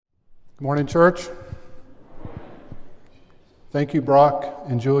Good morning, church. Thank you, Brock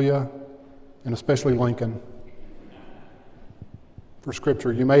and Julia, and especially Lincoln, for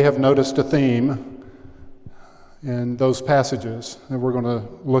Scripture. You may have noticed a theme in those passages that we're going to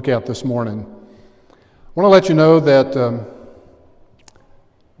look at this morning. I want to let you know that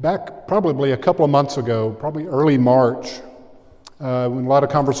back probably a couple of months ago, probably early March, when a lot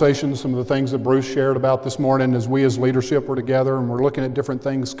of conversations, some of the things that Bruce shared about this morning as we as leadership were together and we're looking at different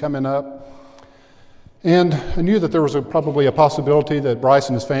things coming up. And I knew that there was probably a possibility that Bryce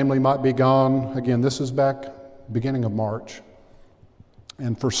and his family might be gone. Again, this is back beginning of March.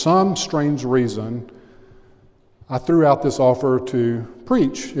 And for some strange reason, I threw out this offer to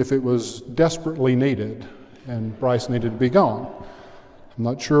preach if it was desperately needed and Bryce needed to be gone. I'm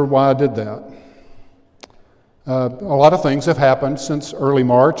not sure why I did that. A lot of things have happened since early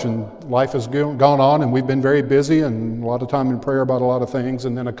March, and life has gone on, and we've been very busy and a lot of time in prayer about a lot of things.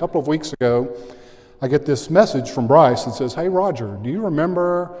 And then a couple of weeks ago, I get this message from Bryce that says, "Hey, Roger, do you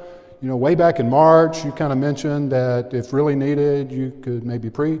remember, way back in March, you kind of mentioned that if really needed, you could maybe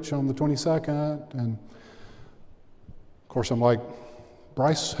preach on the 22nd. And of course, I'm like,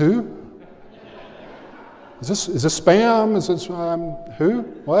 Bryce, who? Is this spam? Is this who?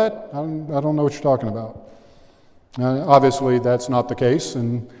 What? I don't know what you're talking about. Obviously, that's not the case,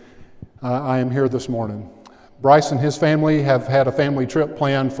 and I am here this morning. Bryce and his family have had a family trip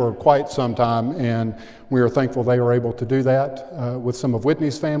planned for quite some time, and we are thankful they were able to do that with some of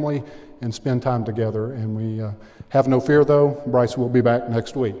Whitney's family and spend time together. And we have no fear, though. Bryce will be back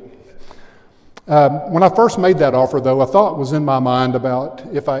next week. When I first made that offer, though, a thought was in my mind about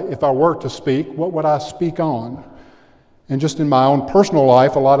if I were to speak, what would I speak on? And just in my own personal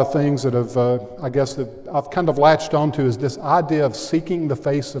life, a lot of things that that I've kind of latched onto is this idea of seeking the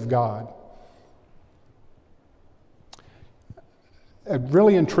face of God. It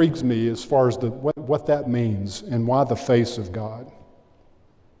really intrigues me as far as what that means and why the face of God.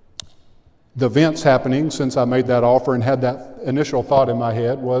 The events happening since I made that offer and had that initial thought in my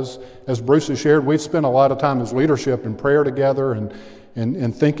head was, as Bruce has shared, we've spent a lot of time as leadership in prayer together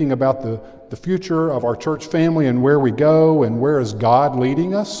and thinking about the future of our church family and where we go and where is God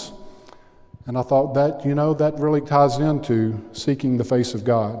leading us. And I thought that, that really ties into seeking the face of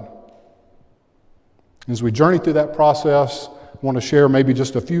God. As we journey through that process, I want to share maybe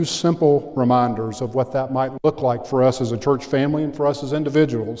just a few simple reminders of what that might look like for us as a church family and for us as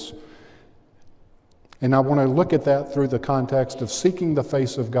individuals. And I want to look at that through the context of seeking the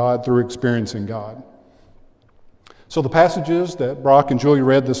face of God through experiencing God. So the passages that Brock and Julie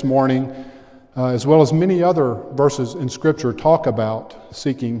read this morning, as well as many other verses in Scripture, talk about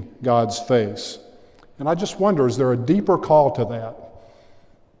seeking God's face. And I just wonder, is there a deeper call to that?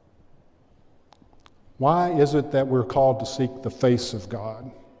 Why is it that we're called to seek the face of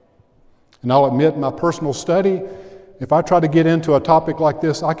God? And I'll admit, in my personal study, if I try to get into a topic like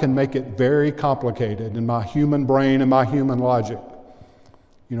this, I can make it very complicated in my human brain and my human logic.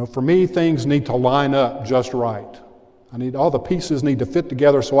 For me, things need to line up just right. All the pieces need to fit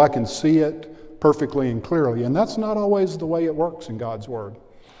together so I can see it perfectly and clearly. And that's not always the way it works in God's Word.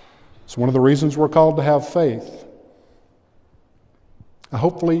 It's one of the reasons we're called to have faith.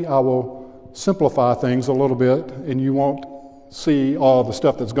 Hopefully, I will simplify things a little bit and you won't see all the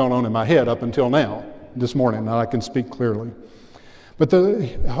stuff that's gone on in my head up until now, this morning, and I can speak clearly. But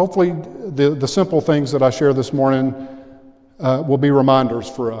hopefully the simple things that I share this morning will be reminders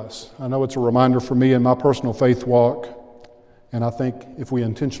for us. I know it's a reminder for me in my personal faith walk, and I think if we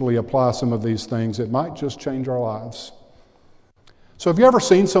intentionally apply some of these things, it might just change our lives. So have you ever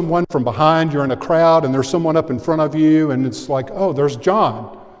seen someone from behind? You're in a crowd and there's someone up in front of you and it's like, oh, there's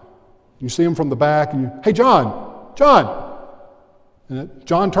John. You see him from the back and hey, John. And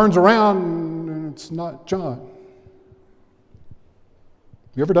John turns around and it's not John.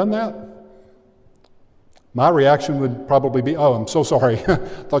 You ever done that? My reaction would probably be, oh, I'm so sorry.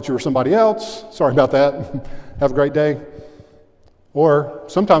 Thought you were somebody else. Sorry about that. Have a great day. Or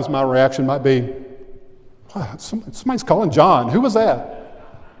sometimes my reaction might be, wow, somebody's calling John. Who was that?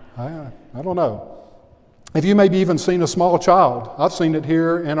 I don't know. Have you maybe even seen a small child? I've seen it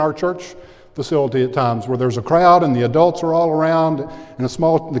here in our church facility at times where there's a crowd and the adults are all around and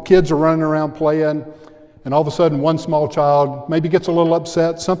the kids are running around playing, and all of a sudden one small child maybe gets a little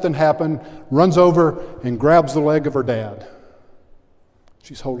upset, something happened, runs over and grabs the leg of her dad.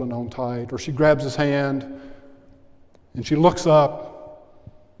 She's holding on tight, or she grabs his hand and she looks up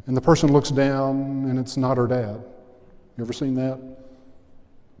and the person looks down and it's not her dad. You ever seen that?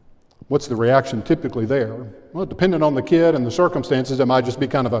 What's the reaction typically there? Well, depending on the kid and the circumstances, it might just be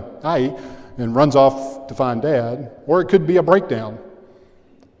kind of a hi and runs off to find dad, or it could be a breakdown.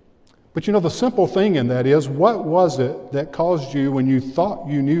 But the simple thing in that is, what was it that caused you when you thought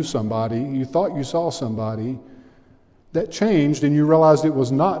you knew somebody, you thought you saw somebody, that changed and you realized it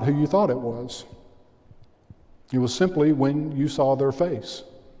was not who you thought it was? It was simply when you saw their face.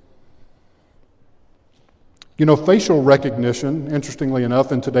 Facial recognition, interestingly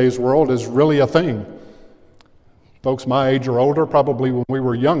enough, in today's world is really a thing. Folks my age or older, probably when we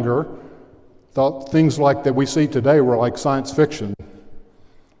were younger, thought things like that we see today were like science fiction.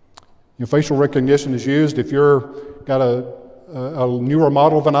 Facial recognition is used if you've got a newer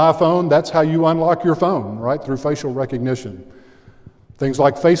model of an iPhone. That's how you unlock your phone, right? Through facial recognition. Things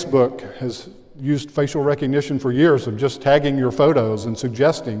like Facebook has used facial recognition for years of just tagging your photos and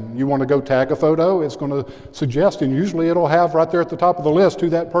suggesting you want to go tag a photo. It's going to suggest, and usually it'll have right there at the top of the list who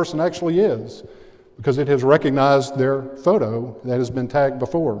that person actually is, because it has recognized their photo that has been tagged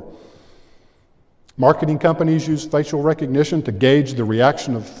before. Marketing companies use facial recognition to gauge the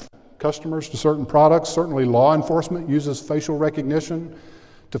reaction of customers to certain products. Certainly law enforcement uses facial recognition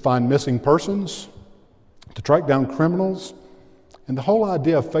to find missing persons, to track down criminals. And the whole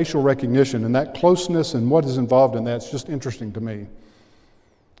idea of facial recognition and that closeness and what is involved in that is just interesting to me.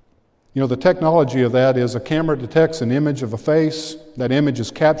 The technology of that is a camera detects an image of a face, that image is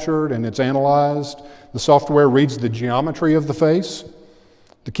captured and it's analyzed. The software reads the geometry of the face.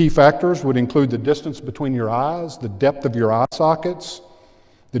 The key factors would include the distance between your eyes, the depth of your eye sockets,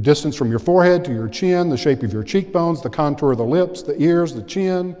 the distance from your forehead to your chin, the shape of your cheekbones, the contour of the lips, the ears, the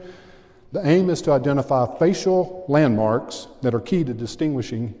chin. The aim is to identify facial landmarks that are key to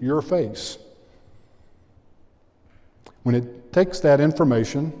distinguishing your face. When it takes that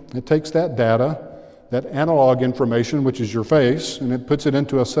information, it takes that data, that analog information, which is your face, and it puts it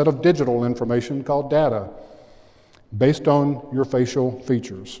into a set of digital information called data, based on your facial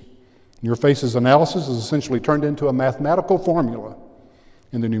features. Your face's analysis is essentially turned into a mathematical formula,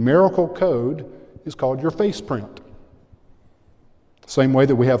 and the numerical code is called your face print. Same way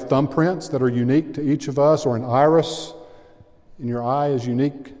that we have thumbprints that are unique to each of us, or an iris in your eye is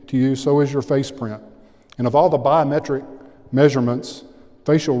unique to you, so is your face print. And of all the biometric measurements,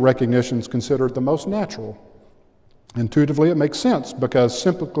 facial recognition is considered the most natural. Intuitively, it makes sense because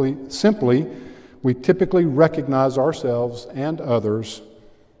simply, we typically recognize ourselves and others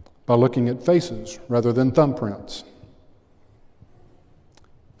by looking at faces rather than thumbprints.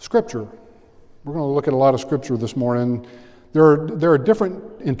 Scripture. We're going to look at a lot of Scripture this morning. There are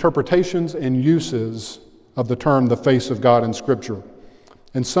different interpretations and uses of the term the face of God in Scripture.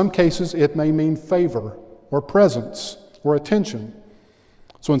 In some cases, it may mean favor or presence or attention.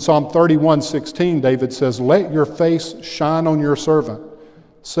 So in Psalm 31:16, David says, "Let your face shine on your servant.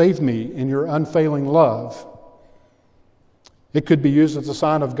 Save me in your unfailing love." It could be used as a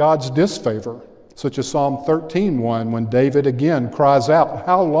sign of God's disfavor, such as Psalm 13:1, when David again cries out,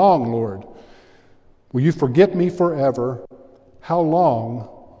 "How long, Lord? Will you forget me forever? How long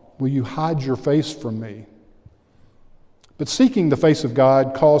will you hide your face from me?" But seeking the face of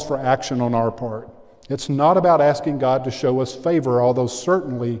God calls for action on our part. It's not about asking God to show us favor, although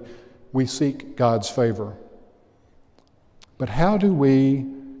certainly we seek God's favor. But how do we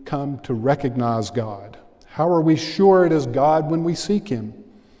come to recognize God? How are we sure it is God when we seek Him?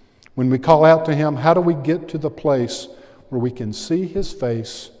 When we call out to Him, how do we get to the place where we can see His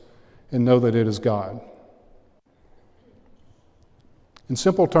face and know that it is God? In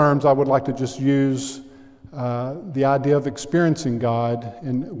simple terms, I would like to just use the idea of experiencing God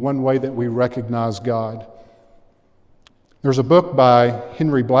in one way that we recognize God. There's a book by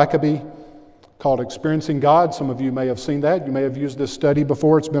Henry Blackaby called Experiencing God. Some of you may have seen that. You may have used this study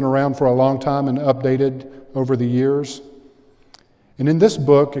before. It's been around for a long time and updated over the years. And in this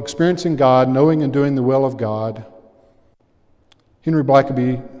book, Experiencing God, Knowing and Doing the Will of God, Henry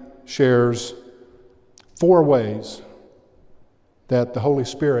Blackaby shares 4 ways that the Holy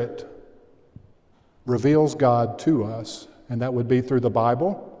Spirit reveals God to us, and that would be through the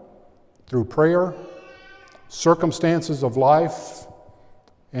Bible, through prayer, circumstances of life,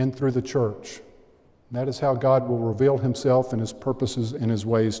 and through the church. That is how God will reveal Himself and His purposes and His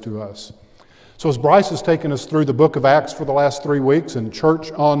ways to us. So as Bryce has taken us through the book of Acts for the last 3 weeks in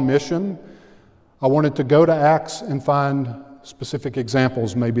Church on Mission, I wanted to go to Acts and find specific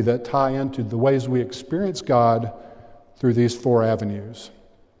examples maybe that tie into the ways we experience God through these 4 avenues.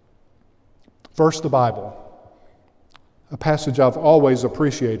 First, the Bible, a passage I've always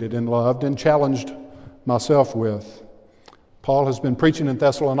appreciated and loved and challenged myself with. Paul has been preaching in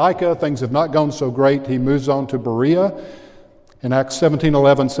Thessalonica. Things have not gone so great. He moves on to Berea. And Acts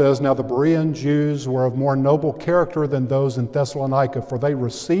 17:11 says, "Now the Berean Jews were of more noble character than those in Thessalonica, for they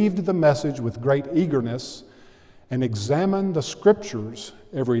received the message with great eagerness and examined the Scriptures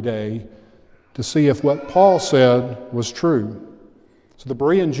every day to see if what Paul said was true. So the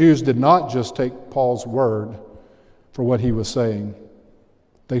Berean Jews did not just take Paul's word for what he was saying.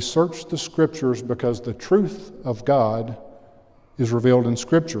 They searched the Scriptures because the truth of God is revealed in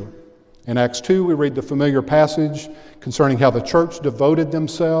Scripture. In Acts 2, we read the familiar passage concerning how the church devoted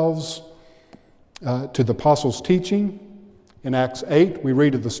themselves to the apostles' teaching. In Acts 8, we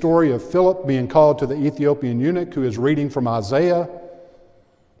read of the story of Philip being called to the Ethiopian eunuch who is reading from Isaiah,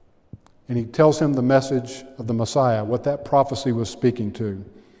 and he tells him the message of the Messiah, what that prophecy was speaking to.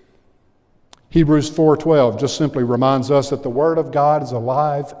 Hebrews 4:12 just simply reminds us that the Word of God is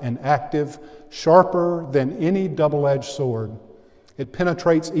alive and active, sharper than any double-edged sword. It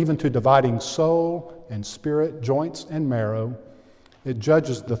penetrates even to dividing soul and spirit, joints and marrow. It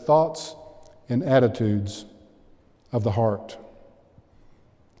judges the thoughts and attitudes of the heart.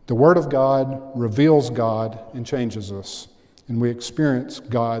 The Word of God reveals God and changes us, and we experience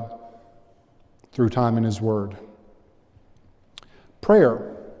God through time in His Word.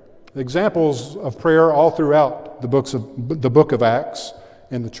 Prayer. Examples of prayer all throughout the book of Acts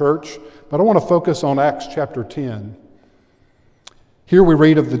in the church, but I want to focus on Acts chapter 10. Here we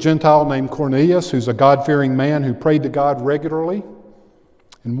read of the Gentile named Cornelius, who's a God-fearing man who prayed to God regularly.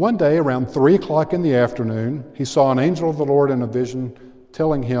 And one day, around 3 o'clock in the afternoon, he saw an angel of the Lord in a vision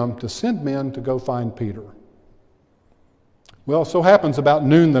telling him to send men to go find Peter. Well, it so happens about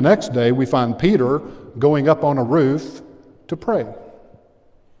noon the next day, we find Peter going up on a roof to pray.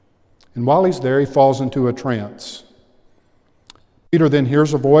 And while he's there, he falls into a trance. Peter then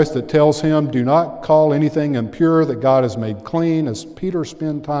hears a voice that tells him, "Do not call anything impure that God has made clean." As Peter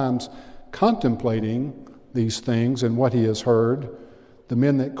spends times contemplating these things and what he has heard, the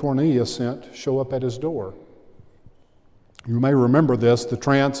men that Cornelius sent show up at his door. You may remember this, the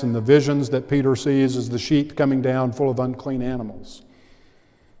trance and the visions that Peter sees is the sheet coming down full of unclean animals.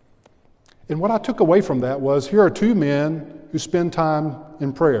 And what I took away from that was, here are two men who spend time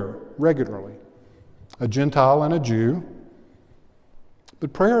in prayer regularly, a Gentile and a Jew.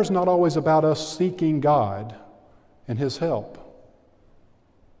 But prayer is not always about us seeking God and His help.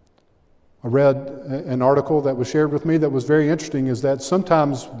 I read an article that was shared with me that was very interesting, is that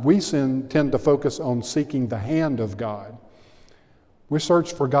sometimes we tend to focus on seeking the hand of God. We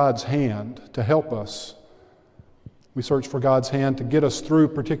search for God's hand to help us. We search for God's hand to get us through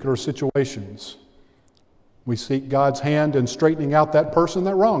particular situations. We seek God's hand in straightening out that person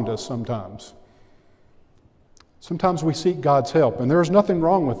that wronged us sometimes. Sometimes we seek God's help, and there's nothing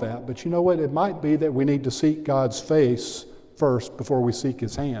wrong with that, but you know what? It might be that we need to seek God's face first before we seek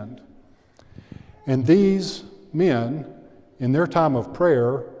His hand. And these men, in their time of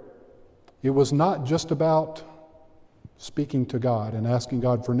prayer, it was not just about speaking to God and asking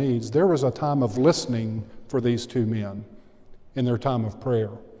God for needs. There was a time of listening for these two men in their time of prayer.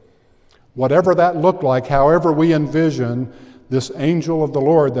 Whatever that looked like, however we envision this angel of the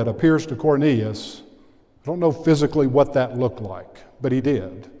Lord that appears to Cornelius, I don't know physically what that looked like, but he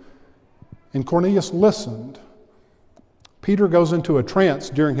did. And Cornelius listened. Peter goes into a trance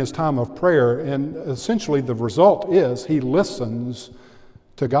during his time of prayer, and essentially the result is he listens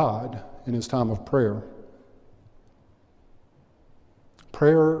to God in his time of prayer.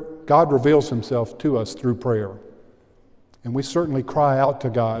 Prayer, God reveals Himself to us through prayer. And we certainly cry out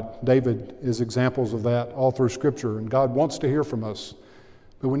to God. David is examples of that all through Scripture, and God wants to hear from us,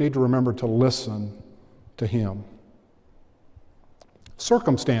 but we need to remember to listen to Him.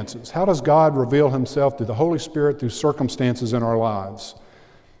 Circumstances. How does God reveal Himself through the Holy Spirit through circumstances in our lives?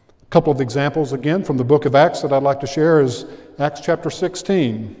 A couple of examples again from the book of Acts that I'd like to share is Acts chapter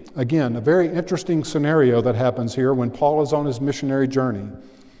 16. Again, a very interesting scenario that happens here when Paul is on his missionary journey.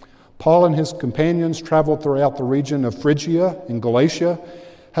 Paul and his companions traveled throughout the region of Phrygia and Galatia,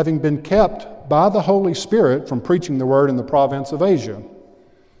 having been kept by the Holy Spirit from preaching the word in the province of Asia.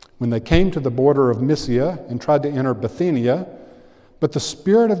 When they came to the border of Mysia and tried to enter Bithynia, but the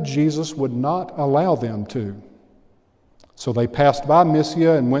Spirit of Jesus would not allow them to. So they passed by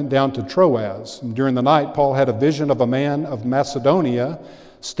Mysia and went down to Troas. And during the night, Paul had a vision of a man of Macedonia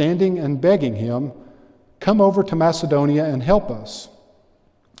standing and begging him, "Come over to Macedonia and help us."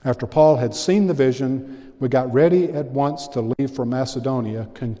 After Paul had seen the vision, we got ready at once to leave for Macedonia,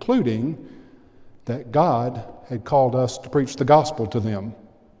 concluding that God had called us to preach the gospel to them.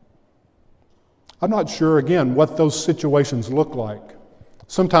 I'm not sure, again, what those situations look like.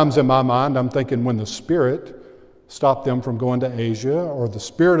 Sometimes in my mind, I'm thinking when the Spirit stopped them from going to Asia, or the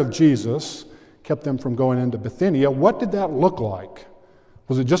Spirit of Jesus kept them from going into Bithynia, what did that look like?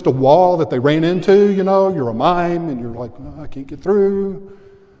 Was it just a wall that they ran into? You know, you're a mime and you're like, "Oh, I can't get through."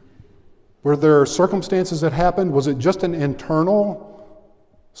 Were there circumstances that happened? Was it just an internal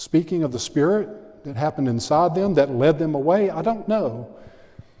speaking of the Spirit that happened inside them that led them away? I don't know.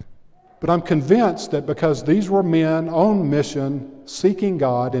 But I'm convinced that because these were men on mission, seeking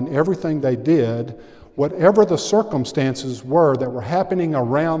God in everything they did, whatever the circumstances were that were happening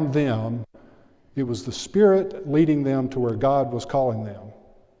around them, it was the Spirit leading them to where God was calling them.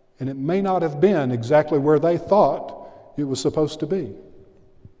 And it may not have been exactly where they thought it was supposed to be.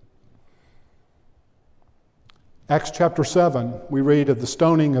 Acts chapter 7, we read of the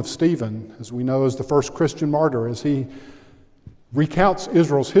stoning of Stephen, as we know as the first Christian martyr, as he recounts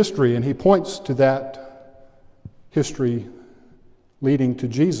Israel's history, and he points to that history leading to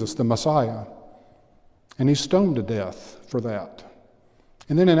Jesus, the Messiah. And he's stoned to death for that.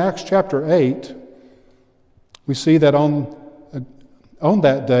 And then in Acts chapter 8, we see that on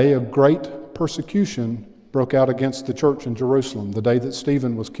that day, a great persecution broke out against the church in Jerusalem, the day that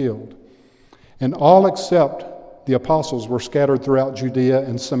Stephen was killed. And all except the apostles were scattered throughout Judea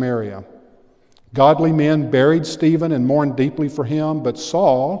and Samaria. Godly men buried Stephen and mourned deeply for him, but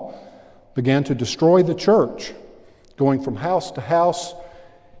Saul began to destroy the church. Going from house to house,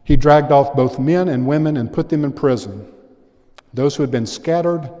 he dragged off both men and women and put them in prison. Those who had been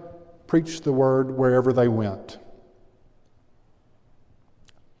scattered preached the word wherever they went.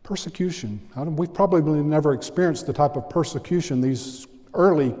 Persecution. We've probably never experienced the type of persecution these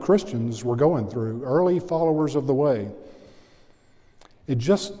early Christians were going through, early followers of the way. It's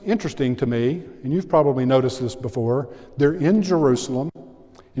just interesting to me, and you've probably noticed this before, they're in Jerusalem,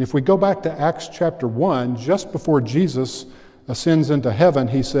 and if we go back to Acts chapter 1, just before Jesus ascends into heaven,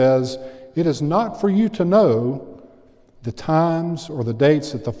 he says, "It is not for you to know the times or the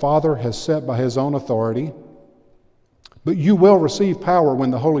dates that the Father has set by his own authority, but you will receive power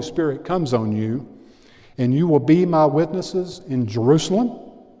when the Holy Spirit comes on you, and you will be my witnesses in Jerusalem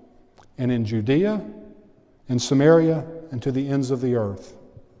and in Judea and Samaria and to the ends of the earth."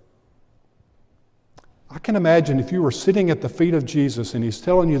 I can imagine if you were sitting at the feet of Jesus and he's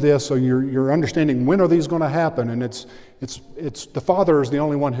telling you this, so you're understanding when are these going to happen, and it's the Father is the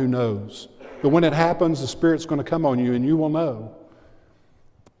only one who knows. But when it happens, the Spirit's going to come on you and you will know.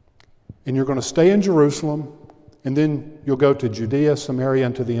 And you're going to stay in Jerusalem, and then you'll go to Judea, Samaria,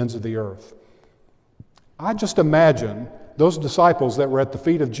 and to the ends of the earth. I just imagine those disciples that were at the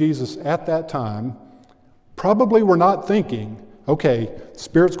feet of Jesus at that time probably were not thinking, okay, the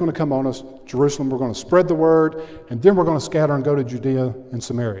Spirit's going to come on us, Jerusalem, we're going to spread the word, and then we're going to scatter and go to Judea and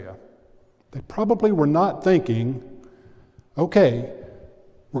Samaria. They probably were not thinking, okay,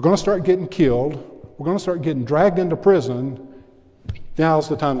 we're going to start getting killed, we're going to start getting dragged into prison, now's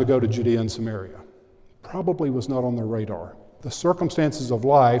the time to go to Judea and Samaria. Probably was not on their radar. The circumstances of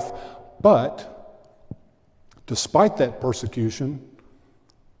life, but despite that persecution,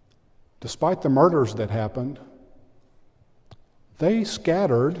 despite the murders that happened, they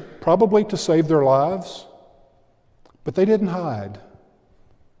scattered, probably to save their lives, but they didn't hide.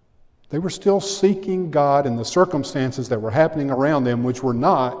 They were still seeking God in the circumstances that were happening around them, which were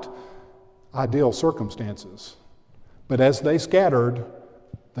not ideal circumstances. But as they scattered,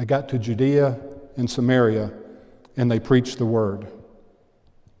 they got to Judea and Samaria, and they preached the word.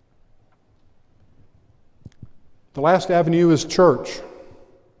 The last avenue is church.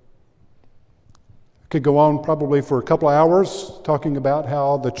 I could go on probably for a couple of hours talking about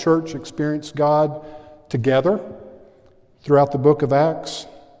how the church experienced God together throughout the book of Acts.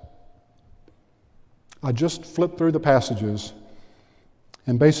 I just flipped through the passages,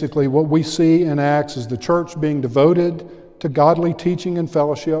 and basically what we see in Acts is the church being devoted to godly teaching and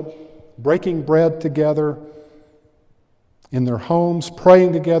fellowship, breaking bread together in their homes,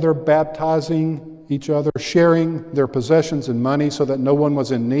 praying together, baptizing each other, sharing their possessions and money so that no one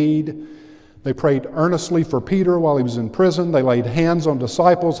was in need. They prayed earnestly for Peter while he was in prison. They laid hands on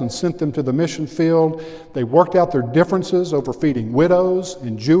disciples and sent them to the mission field. They worked out their differences over feeding widows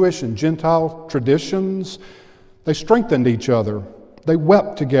and Jewish and Gentile traditions. They strengthened each other. They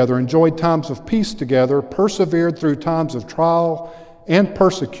wept together, enjoyed times of peace together, persevered through times of trial and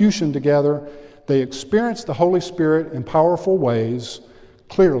persecution together. They experienced the Holy Spirit in powerful ways.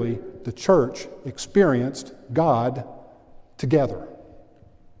 Clearly, the church experienced God together.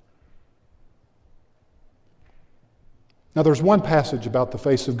 Now, there's one passage about the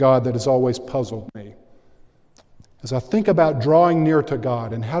face of God that has always puzzled me. As I think about drawing near to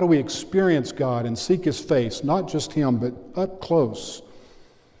God and how do we experience God and seek His face, not just Him, but up close,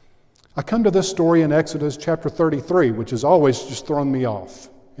 I come to this story in Exodus chapter 33, which has always just thrown me off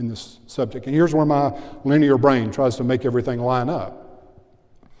in this subject. And here's where my linear brain tries to make everything line up.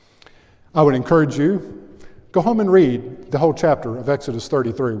 I would encourage you, go home and read the whole chapter of Exodus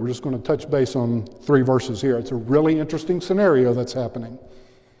 33. We're just going to touch base on 3 verses here. It's a really interesting scenario that's happening.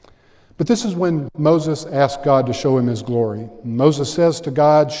 But this is when Moses asked God to show him his glory. Moses says to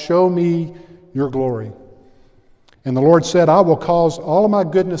God, "Show me your glory." And the Lord said, "I will cause all of my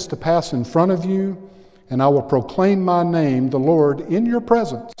goodness to pass in front of you, and I will proclaim my name, the Lord, in your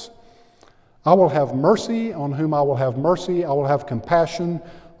presence. I will have mercy on whom I will have mercy. I will have compassion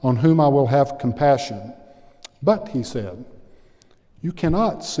on whom I will have compassion." But, he said, "You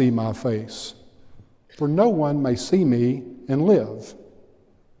cannot see my face, for no one may see me and live."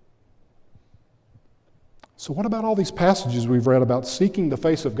 So what about all these passages we've read about seeking the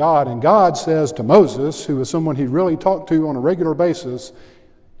face of God? And God says to Moses, who is someone he really talked to on a regular basis,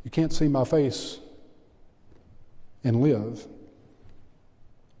 "You can't see my face and live."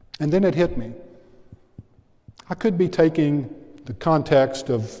 And then it hit me. I could be taking the context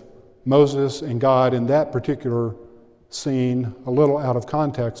of Moses and God in that particular scene a little out of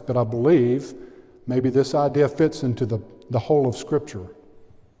context, but I believe maybe this idea fits into the whole of Scripture.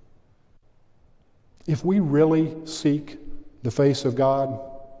 If we really seek the face of God,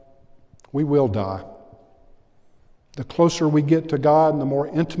 we will die. The closer we get to God and the more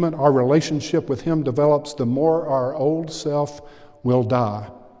intimate our relationship with Him develops, the more our old self will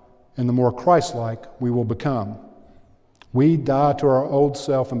die and the more Christ-like we will become. We die to our old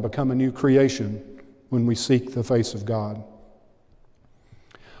self and become a new creation when we seek the face of God.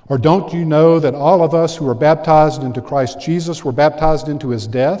 Or don't you know that all of us who were baptized into Christ Jesus were baptized into His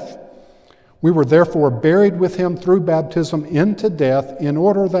death? We were therefore buried with Him through baptism into death, in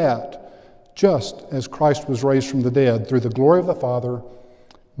order that, just as Christ was raised from the dead through the glory of the Father,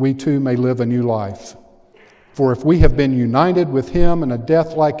 we too may live a new life. For if we have been united with Him in a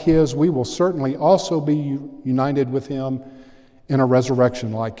death like His, we will certainly also be united with Him in a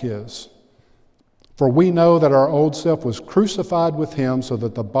resurrection like His. For we know that our old self was crucified with Him so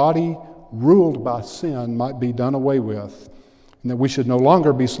that the body ruled by sin might be done away with, and that we should no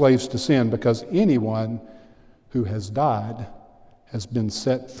longer be slaves to sin, because anyone who has died has been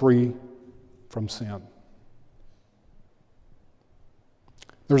set free from sin.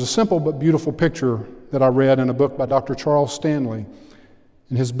 There's a simple but beautiful picture that I read in a book by Dr. Charles Stanley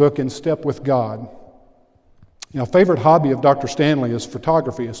in his book In Step with God. A favorite hobby of Dr. Stanley is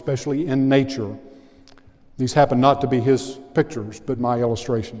photography, especially in nature. These happen not to be his pictures, but my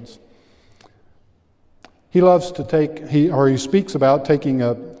illustrations. He loves to he speaks about taking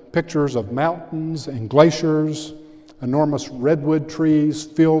pictures of mountains and glaciers, enormous redwood trees,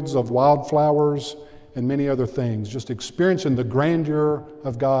 fields of wildflowers, and many other things, just experiencing the grandeur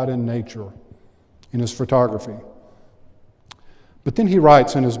of God in nature in his photography. But then he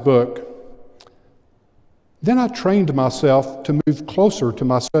writes in his book, "Then I trained myself to move closer to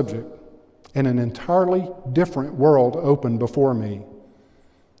my subject, and an entirely different world opened before me.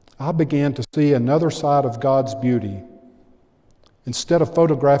 I began to see another side of God's beauty. Instead of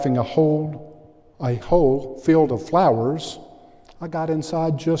photographing a whole field of flowers, I got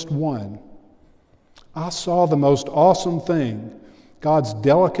inside just one. I saw the most awesome thing, God's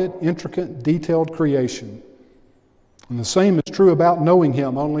delicate, intricate, detailed creation. And the same is true about knowing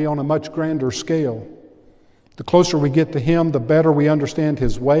Him, only on a much grander scale. The closer we get to Him, the better we understand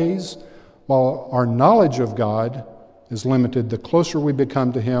His ways. While our knowledge of God is limited, the closer we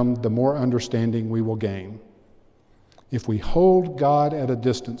become to Him, the more understanding we will gain. If we hold God at a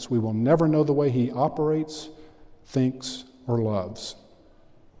distance, we will never know the way He operates, thinks, or loves."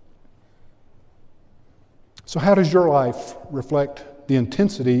 So how does your life reflect the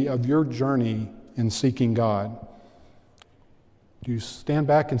intensity of your journey in seeking God? Do you stand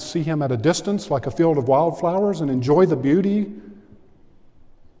back and see Him at a distance like a field of wildflowers and enjoy the beauty?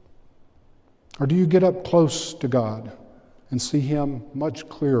 Or do you get up close to God and see Him much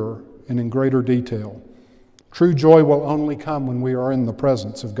clearer and in greater detail? True joy will only come when we are in the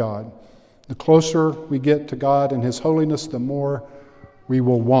presence of God. The closer we get to God and His holiness, the more we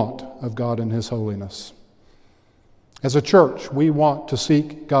will want of God and His holiness. As a church, we want to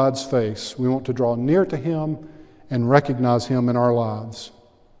seek God's face. We want to draw near to Him and recognize Him in our lives.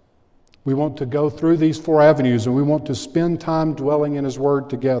 We want to go through these 4 avenues, and we want to spend time dwelling in His Word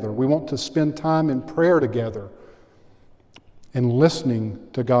together. We want to spend time in prayer together and listening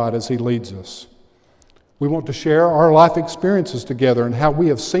to God as He leads us. We want to share our life experiences together and how we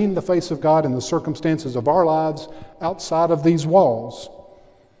have seen the face of God in the circumstances of our lives outside of these walls.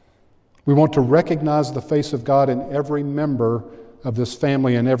 We want to recognize the face of God in every member of this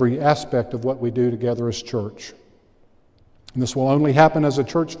family and every aspect of what we do together as church. And this will only happen as a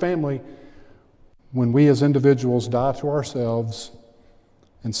church family when we as individuals die to ourselves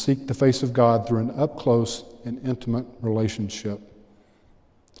and seek the face of God through an up-close and intimate relationship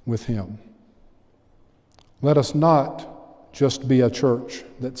with Him. Let us not just be a church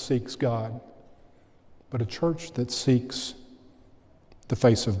that seeks God, but a church that seeks the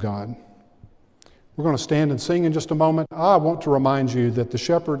face of God. We're going to stand and sing in just a moment. I want to remind you that the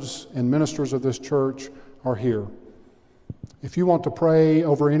shepherds and ministers of this church are here. If you want to pray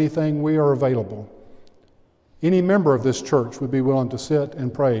over anything, we are available. Any member of this church would be willing to sit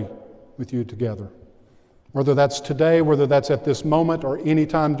and pray with you together. Whether that's today, whether that's at this moment, or any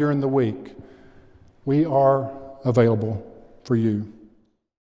time during the week, we are available for you.